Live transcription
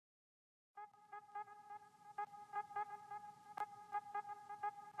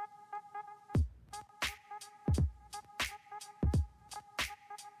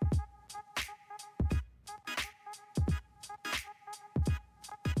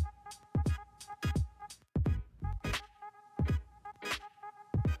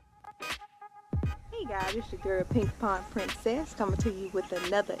guys, it's your girl Pink Pond Princess coming to you with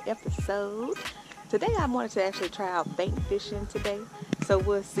another episode. Today I wanted to actually try out bait fishing today. So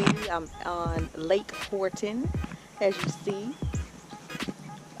we'll see. I'm on Lake Horton, as you see.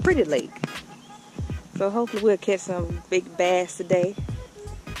 Pretty lake. So hopefully we'll catch some big bass today.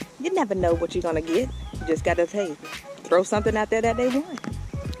 You never know what you're gonna get. You just gotta throw something out there that they want.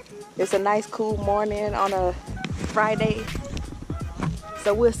 It's a nice cool morning on a Friday.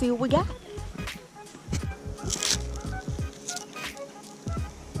 So we'll see what we got.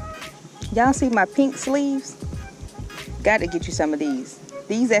 Y'all see my pink sleeves? Got to get you some of these.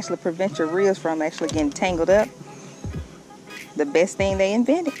 These actually prevent your reels from actually getting tangled up. The best thing they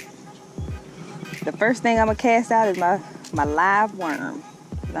invented. The first thing I'm going to cast out is my live worm.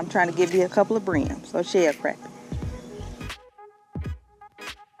 And I'm trying to give you a couple of brims, or shell crappie.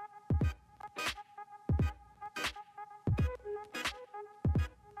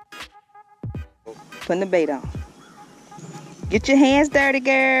 Putting the bait on. Get your hands dirty,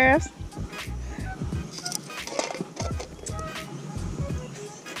 girls.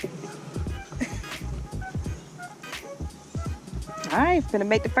 Alright, finna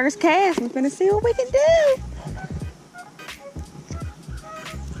make the first cast. We're finna see what we can do.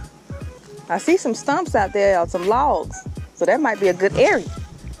 I see some stumps out there, or some logs. So that might be a good area.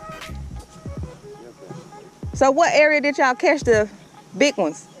 So what area did y'all catch the big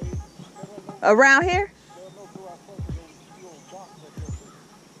ones? Around here?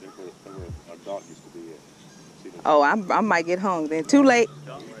 Oh, I might get hung then. Too late.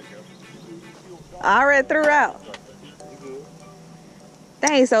 I already threw out.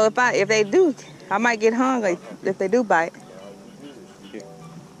 Dang, so if they do, I might get hung if they do bite.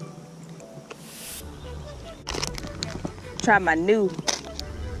 Try my new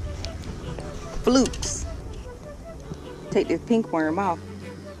flukes. Take this pink worm off.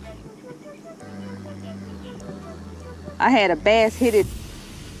 I had a bass hit it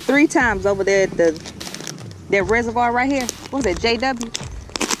 3 times over there at that reservoir right here. What was that, JW?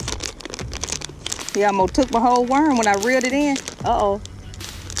 He almost took my whole worm when I reeled it in. Uh-oh.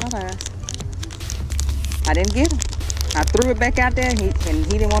 Okay. I didn't get him. I threw it back out there and he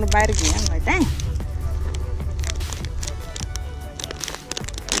didn't want to bite again. I'm like, dang.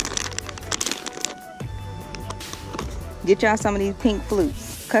 Get y'all some of these pink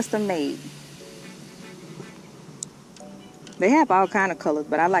flukes, custom made. They have all kind of colors,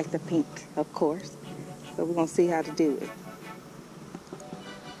 but I like the pink, of course. So we're gonna see how to do it.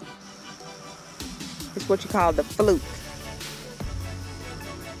 It's what you call the fluke.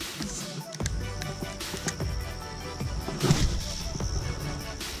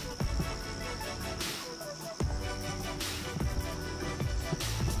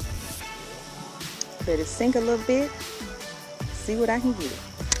 Let it sink a little bit. See what I can get.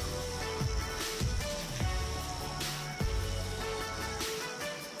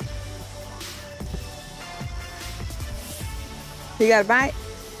 You got a bite?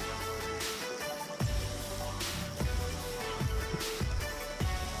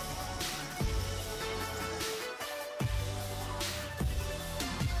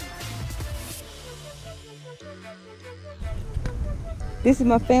 This is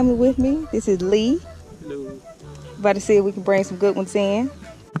my family with me. This is Lee. Hello. About to see if we can bring some good ones in.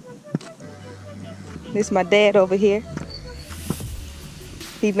 This is my dad over here.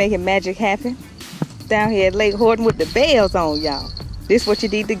 He's making magic happen. Down here at Lake Horton with the bells on, y'all. This is what you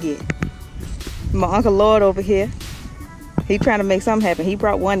need to get. My Uncle Lord over here. He trying to make something happen. He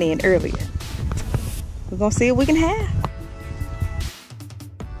brought one in earlier. We're gonna see what we can have.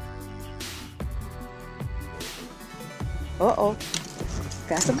 Uh-oh.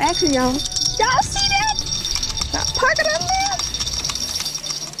 Got some action, y'all. Y'all see that? Stop parking up there.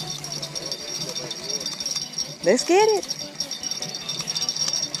 Let's get it.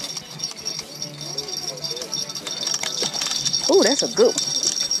 Ooh, that's a good one.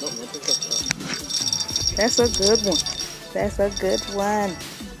 That's a good one. That's a good one.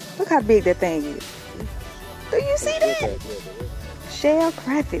 Look how big that thing is. Do you see that? Shell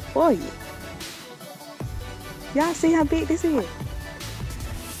Crappie for you. Y'all see how big this is?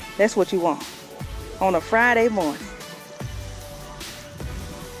 That's what you want on a Friday morning.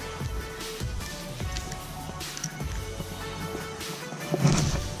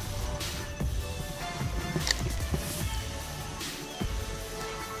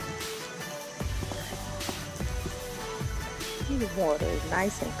 The water is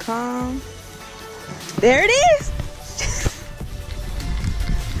nice and calm. There it is.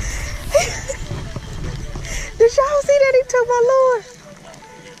 Did y'all see that he took my lure?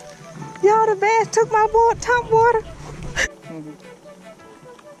 Y'all, the bass took my top water.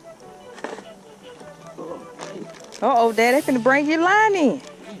 Uh-oh, Dad, they finna bring your line in.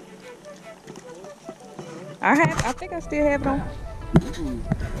 I think I still have it on.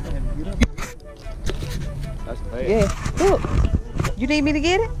 That's bad. Yeah, look. You need me to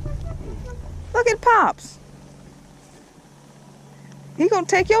get it? Look at Pops. He gonna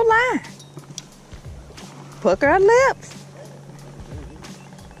take your line. Pucker her lips.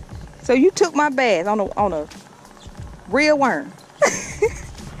 So you took my bass on a real worm.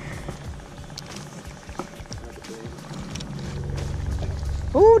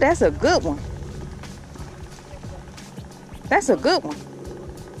 Ooh, that's a good one. That's a good one.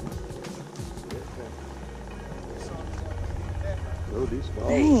 Oh, these small.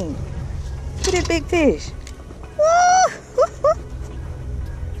 Dang. Look at that big fish. Woo!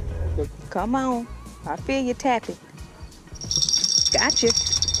 Come on. I feel you tapping. Gotcha.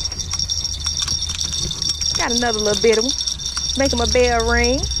 Got another little bitty one. Make him a bell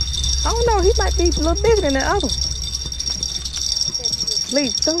ring. I don't know. He might be a little bigger than the other one.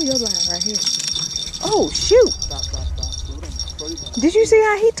 Please throw your line right here. Oh, shoot. Did you see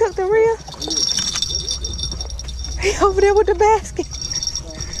how he took the reel? He over there with the basket.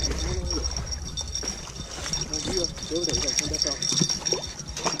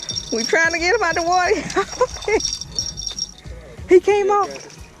 We trying to get him out the water. He came off.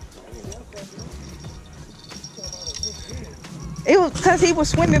 It was because he was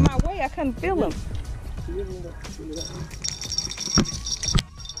swimming my way. I couldn't feel him.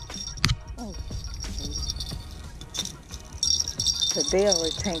 Oh. The bell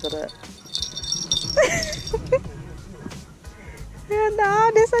is tangled up.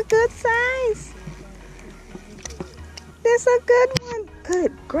 No, this a good size. This a good one.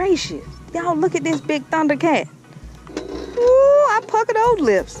 Good gracious. Y'all look at this big thundercat. Ooh, I puckered those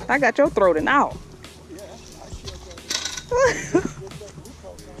lips. I got your throat and all.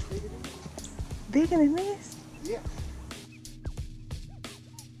 Bigger than this? Yeah.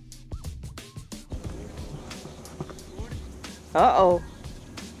 Uh-oh.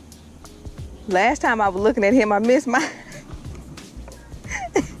 Last time I was looking at him, I missed my...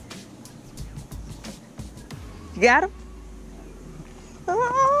 You got him?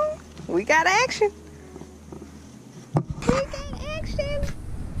 Uh-oh. We got action. We got action.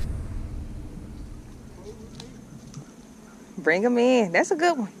 Bring him in. That's a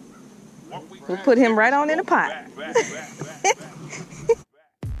good one. We'll put him right on in the pot.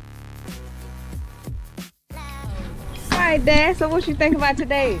 All right, Dad, so what you think about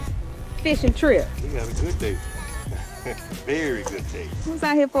today's fishing trip? We had a good day. Very good day. We was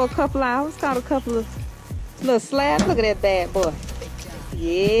out here for a couple hours, caught a couple of little slabs. Look at that bad boy.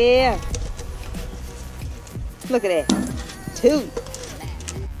 Yeah. Look at that. 2.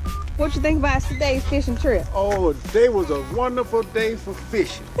 What you think about today's fishing trip? Oh, today was a wonderful day for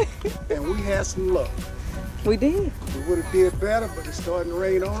fishing, and we had some luck. We did. We would have did better, but it's starting to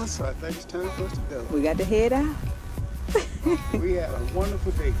rain on us, so I think it's time for us to go. We got to head out. We had a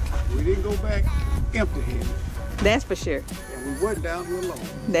wonderful day. We didn't go back empty-handed, That's for sure. and we wasn't down here alone.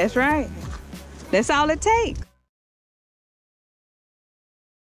 That's right. That's all it takes.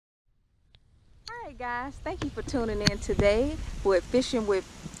 All right, guys. Thank you for tuning in today. We're fishing with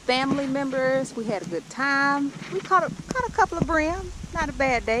family members. We had a good time. We caught a couple of brim. Not a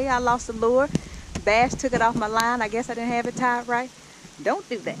bad day. I lost the lure. Bass took it off my line. I guess I didn't have it tied right. Don't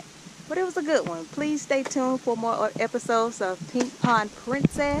do that. But it was a good one. Please stay tuned for more episodes of Pink Pond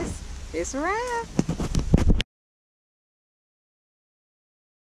Princess. It's a wrap.